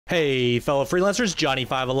Hey fellow freelancers,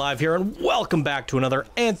 Johnny5 Alive here, and welcome back to another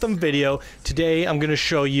Anthem video. Today I'm going to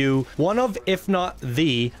show you one of, if not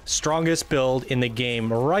the strongest build in the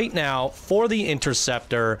game right now for the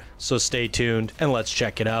Interceptor, so stay tuned and let's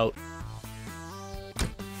check it out.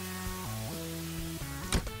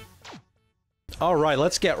 Alright,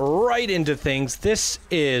 let's get right into things. This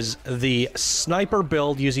is the sniper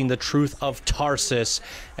build using the Truth of Tarsis,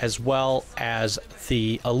 as well as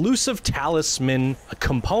the Elusive Talisman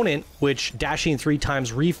component, which dashing 3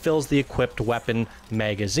 times refills the equipped weapon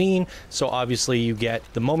magazine. So obviously you get,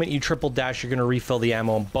 the moment you triple dash, you're going to refill the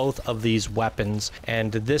ammo on both of these weapons.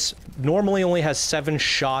 And this normally only has 7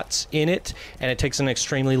 shots in it, and it takes an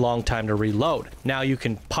extremely long time to reload. Now you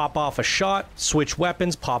can pop off a shot, switch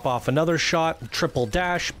weapons, pop off another shot, triple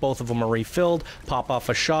dash, both of them are refilled, pop off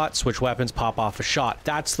a shot, switch weapons, pop off a shot.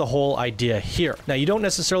 That's the whole idea here. Now you don't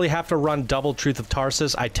necessarily have to run double Truth of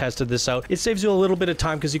Tarsis. I tested this out. It saves you a little bit of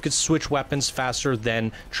time because you could switch weapons faster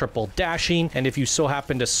than triple dashing, and if you so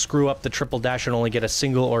happen to screw up the triple dash and only get a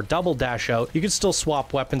single or double dash out, you can still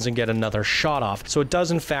swap weapons and get another shot off. So it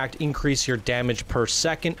does in fact increase your damage per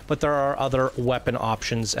second, but there are other weapon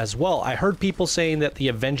options as well. I heard people saying that the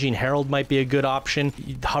Avenging Herald might be a good option.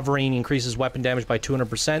 Hovering increases weapon damage by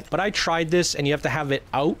 200%, but I tried this and you have to have it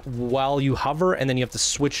out while you hover, and then you have to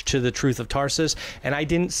switch to the Truth of Tarsis, and I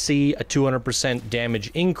didn't see a 200%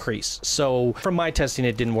 damage increase. So from my testing,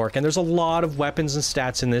 it didn't work. And there's a lot of weapons and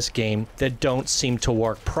stats in this game that don't seem to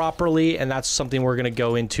work properly, and that's something we're going to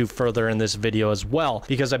go into further in this video as well,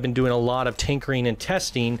 because I've been doing a lot of tinkering and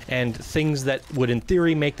testing, and things that would in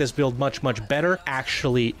theory make this build much better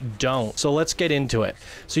actually don't. So let's get into it.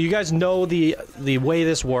 So you guys know the way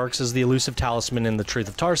this works is the Elusive Talisman and the Truth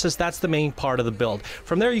of Tarsis. That's the main part of the build.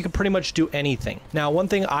 From there you can pretty much do anything. Now one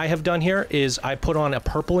thing I have done here is I put on a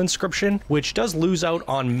purple inscription, which does lose out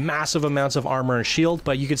on massive amounts of armor and shield,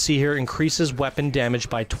 but you can see here increases weapon damage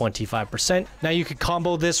by 25%. Now you could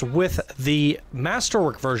combo this with the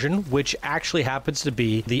masterwork version, which actually happens to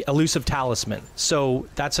be the Elusive Talisman. So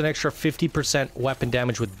that's an extra 50% weapon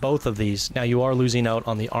damage with both of these. Now you are losing out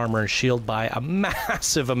on the armor and shield by a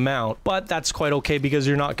massive amount, but that's quite okay because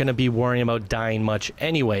you're not going to be worrying about dying much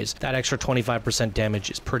anyways. That extra 25% damage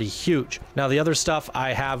is pretty huge. Now the other stuff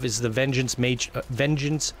I have is the Vengeance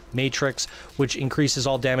Matrix, which increases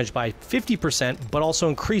all damage by 50%, but also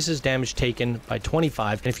increases damage taken by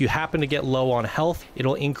 25%. And if you happen to get low on health,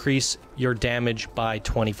 it'll increase your damage by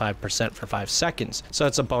 25% for 5 seconds. So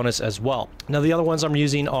that's a bonus as well. Now the other ones I'm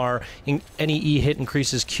using are any E hit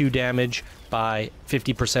increases Q damage by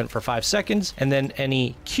 50% for 5 seconds, and then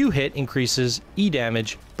any Q hit increases E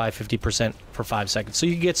damage by 50% for 5 seconds. So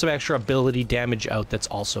you get some extra ability damage out that's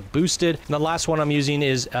also boosted. And the last one I'm using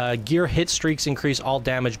is gear hit streaks increase all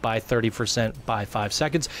damage by 30% by 5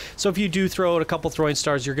 seconds. So if you do throw out a couple throwing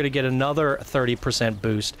stars, you're going to get another 30%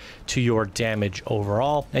 boost to your damage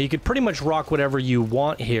overall. Now you could pretty much rock whatever you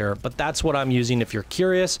want here, but that's what I'm using if you're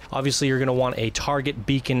curious. Obviously you're going to want a target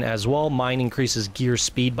beacon as well. Mine increases gear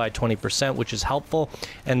speed by 20%, which is helpful,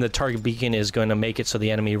 and the target beacon is going to make it so the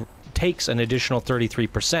enemy takes an additional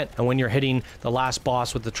 33%. And when you're hitting the last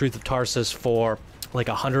boss with the Truth of Tarsis for like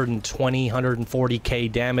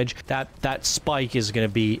 140k damage, that spike is going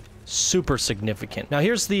to be super significant. Now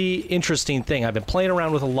here's the interesting thing. I've been playing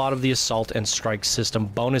around with a lot of the assault and strike system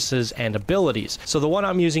bonuses and abilities. So the one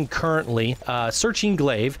I'm using currently, searching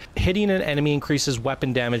glaive, hitting an enemy increases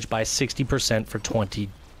weapon damage by 60% for 20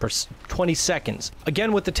 seconds.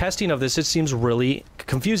 Again, with the testing of this, it seems really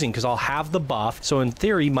confusing because I'll have the buff, so in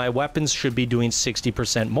theory my weapons should be doing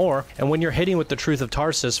 60% more, and when you're hitting with the Truth of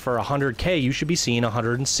Tarsis for 100k, you should be seeing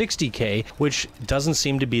 160k, which doesn't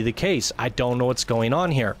seem to be the case. I don't know what's going on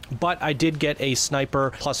here, but I did get a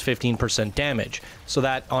sniper plus 15% damage, so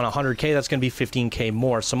that on 100k that's going to be 15k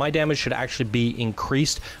more, so my damage should actually be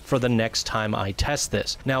increased for the next time I test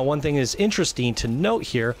this. Now one thing is interesting to note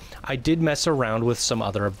here, I did mess around with some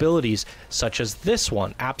other abilities, such as this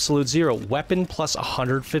one, Absolute Zero, weapon plus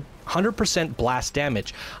 100% blast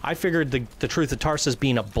damage. I figured the Truth of Tarsis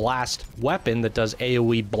being a blast weapon that does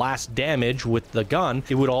AoE blast damage with the gun,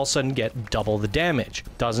 it would all of a sudden get double the damage.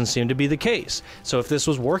 Doesn't seem to be the case. So if this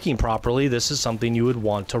was working properly, this is something you would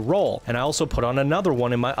want to roll. And I also put on another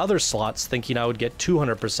one in my other slots thinking I would get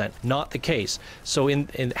 200%. Not the case. So in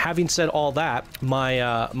having said all that,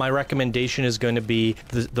 my recommendation is going to be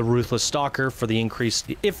the Ruthless Stalker for the increased.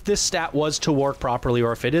 If this stat was to work properly,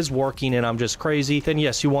 or if it is working and I'm just crazy, then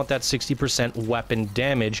yes, you want that 60% weapon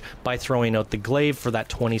damage by throwing out the glaive for that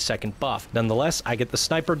 20-second buff. Nonetheless, I get the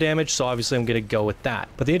sniper damage, so obviously I'm going to go with that.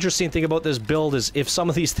 But the interesting thing about this build is if some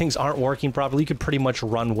of these things aren't working properly, you can pretty much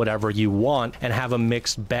run whatever you want and have a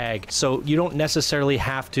mixed bag. So you don't necessarily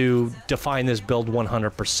have to define this build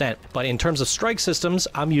 100%. But in terms of strike systems,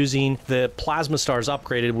 I'm using the Plasma Stars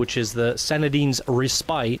upgraded, which is the Senadine's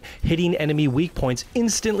Respite. Hitting enemy weak points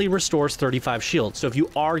instantly restores 35 shields. So if you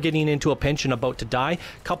are getting into a pinch and about to die,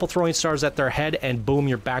 couple throwing stars at their head and boom,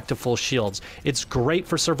 you're back to full shields. It's great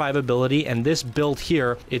for survivability, and this build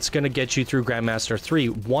here, it's going to get you through Grandmaster 3.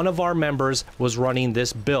 One of our members was running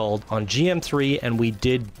this build on GM3 and we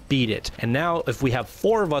did beat it. And now if we have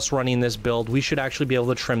 4 of us running this build, we should actually be able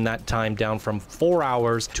to trim that time down from 4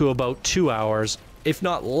 hours to about 2 hours, if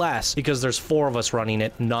not less, because there's 4 of us running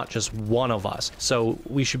it, not just 1 of us. So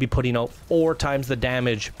we should be putting out 4 times the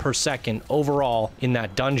damage per second overall in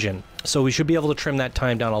that dungeon. So we should be able to trim that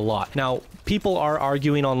time down a lot. Now, people are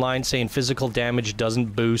arguing online saying physical damage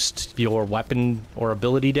doesn't boost your weapon or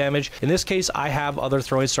ability damage. In this case, I have other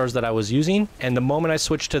throwing stars that I was using, and the moment I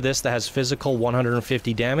switched to this that has physical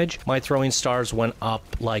 150 damage, my throwing stars went up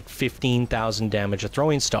like 15,000 damage a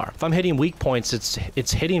throwing star. If I'm hitting weak points,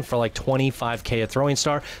 it's hitting for like 25k a throwing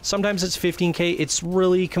star. Sometimes it's 15k. It's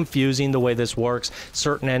really confusing the way this works.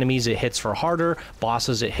 Certain enemies it hits for harder,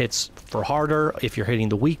 bosses it hits for harder if you're hitting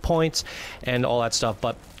the weak points and all that stuff.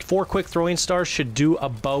 But 4 quick throwing stars should do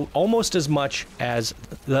about almost as much as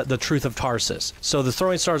the Truth of Tarsis. So the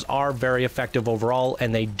throwing stars are very effective overall,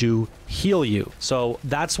 and they do heal you. So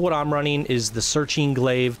that's what I'm running, is the Searching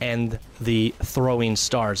Glaive and the Throwing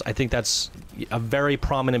Stars. I think that's a very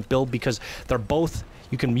prominent build because they're both,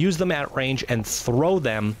 you can use them at range and throw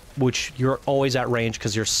them, which you're always at range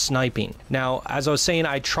because you're sniping. Now, as I was saying,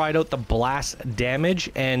 I tried out the blast damage,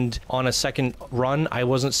 and on a second run, I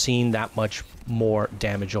wasn't seeing that much more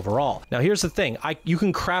damage overall. Now, here's the thing. You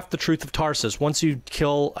can craft the Truth of Tarsis. Once you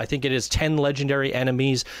kill, I think it is 10 legendary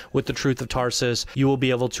enemies with the Truth of Tarsis, you will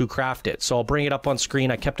be able to craft it. So I'll bring it up on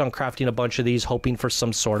screen. I kept on crafting a bunch of these, hoping for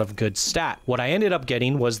some sort of good stat. What I ended up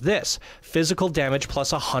getting was this: physical damage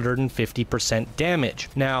plus 150% damage.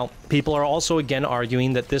 Now, people are also again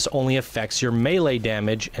arguing that this only affects your melee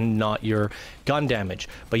damage and not your gun damage.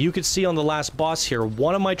 But you could see on the last boss here,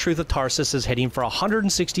 one of my Truth of Tarsis is hitting for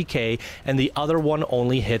 160k, and the other one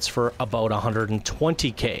only hits for about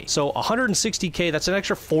 120k. So 160k, that's an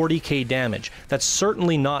extra 40k damage. That's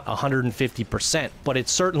certainly not 150%, but it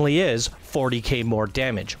certainly is 40k more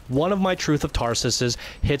damage. One of my Truth of Tarsises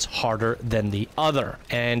hits harder than the other,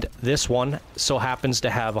 and this one so happens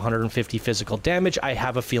to have 150 physical damage. I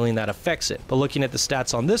have a feeling that affects it. But looking at the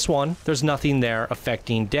stats on this one, there's nothing there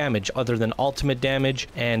affecting damage other than ultimate damage,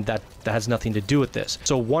 and that has nothing to do with this.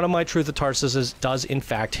 So one of my Truth of Tarsises does in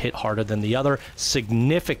fact hit harder than the other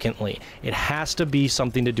significantly. It has to be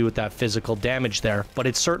something to do with that physical damage there, but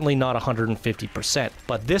it's certainly not 150%.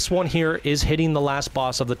 But this one here is hitting the last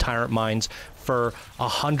boss of the Tyrant Mines for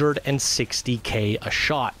 160k a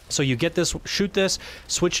shot. So you get this, shoot this,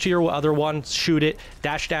 switch to your other one, shoot it,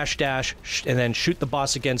 dash, dash, dash, and then shoot the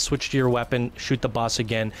boss again, switch to your weapon, shoot the boss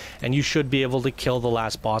again, and you should be able to kill the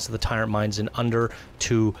last boss of the Tyrant Mines in under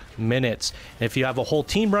 2 minutes. And if you have a whole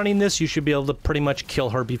team running this, you should be able to pretty much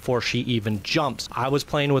kill her before she even jumps. I was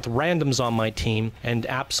playing with randoms on my team and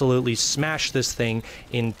absolutely smashed this thing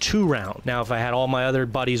in 2 rounds. Now, if I had all my other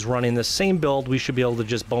buddies running the same build, we should be able to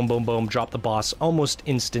just boom, boom, boom, drop the boss almost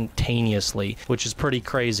instantaneously, which is pretty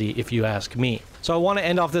crazy if you ask me. So I want to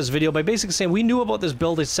end off this video by basically saying we knew about this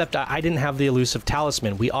build, except I didn't have the Elusive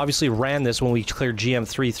Talisman. We obviously ran this when we cleared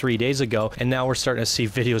GM3 3 days ago, and now we're starting to see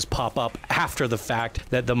videos pop up after the fact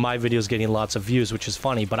that my video is getting lots of views, which is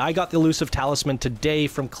funny. But I got the Elusive Talisman today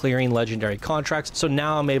from clearing legendary contracts, so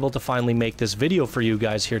now I'm able to finally make this video for you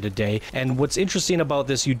guys here today. And what's interesting about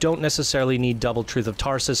this, you don't necessarily need double Truth of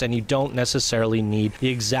Tarsis, and you don't necessarily need the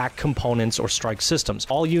exact components or strike systems.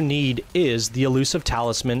 All you need is the Elusive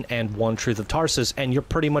Talisman and 1 Truth of Tarsis, and you're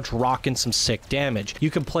pretty much rocking some sick damage. You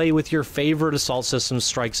can play with your favorite assault systems,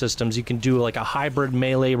 strike systems. You can do like a hybrid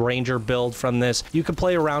melee ranger build from this. You can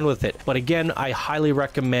play around with it. But again, I highly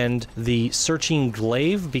recommend the Searching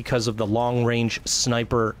Glaive because of the long range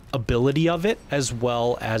sniper ability of it, as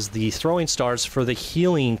well as the Throwing Stars for the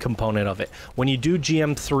healing component of it. When you do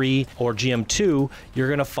GM3 or GM2, you're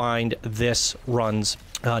going to find this runs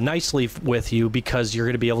nicely with you because you're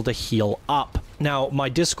going to be able to heal up. Now, my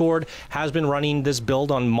Discord has been running this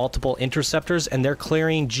build on multiple interceptors, and they're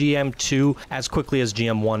clearing GM2 as quickly as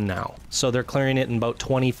GM1 now. So they're clearing it in about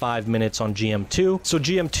 25 minutes on GM2. So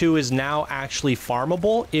GM2 is now actually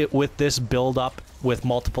farmable with this build up with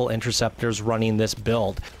multiple interceptors running this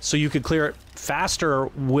build. So you could clear it faster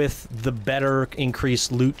with the better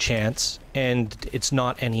increased loot chance, and it's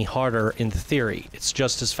not any harder in theory. It's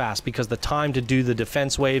just as fast because the time to do the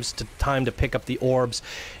defense waves, the time to pick up the orbs,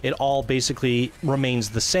 it all basically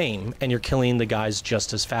remains the same, and you're killing the guys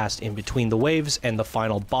just as fast in between the waves and the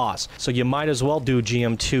final boss. So you might as well do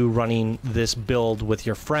GM2 running this build with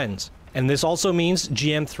your friends. And this also means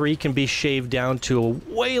GM3 can be shaved down to a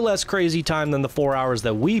way less crazy time than the 4 hours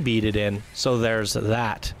that we beat it in. So there's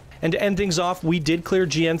that. And to end things off, we did clear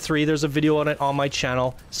GM3. There's a video on it on my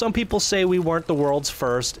channel. Some people say we weren't the world's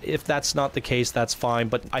first. If that's not the case, that's fine.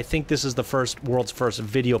 But I think this is the world's first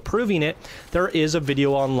video proving it. There is a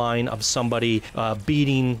video online of somebody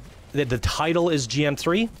beating... The title is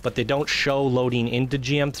GM3, but they don't show loading into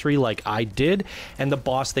GM3 like I did, and the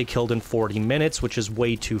boss they killed in 40 minutes, which is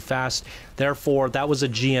way too fast. Therefore, that was a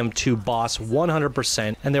GM2 boss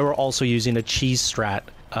 100%, and they were also using a cheese strat,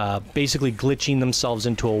 basically glitching themselves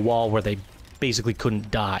into a wall where they basically couldn't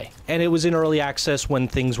die. And it was in early access when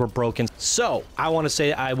things were broken. So I want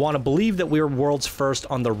to believe that we were world's first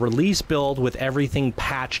on the release build with everything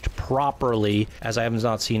patched properly, as I have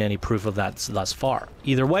not seen any proof of that thus far.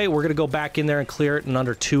 Either way, we're going to go back in there and clear it in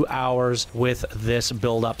under 2 hours with this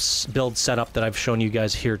build setup that I've shown you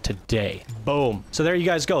guys here today. Boom. So there you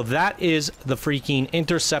guys go. That is the freaking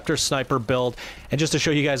Interceptor Sniper build. And just to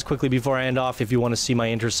show you guys quickly before I end off, if you want to see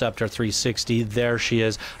my Interceptor 360, there she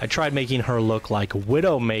is. I tried making her look like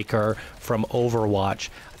Widowmaker from Overwatch.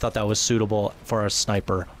 I thought that was suitable for a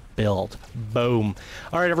sniper build. Boom.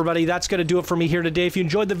 All right, everybody, that's going to do it for me here today. If you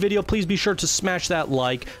enjoyed the video, please be sure to smash that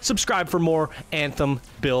like, subscribe for more Anthem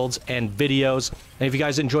builds and videos. And if you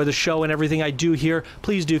guys enjoy the show and everything I do here,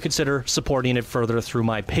 please do consider supporting it further through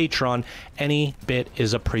my Patreon. Any bit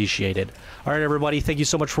is appreciated. All right, everybody, thank you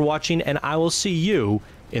so much for watching, and I will see you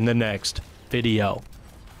in the next video.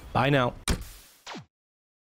 Bye now.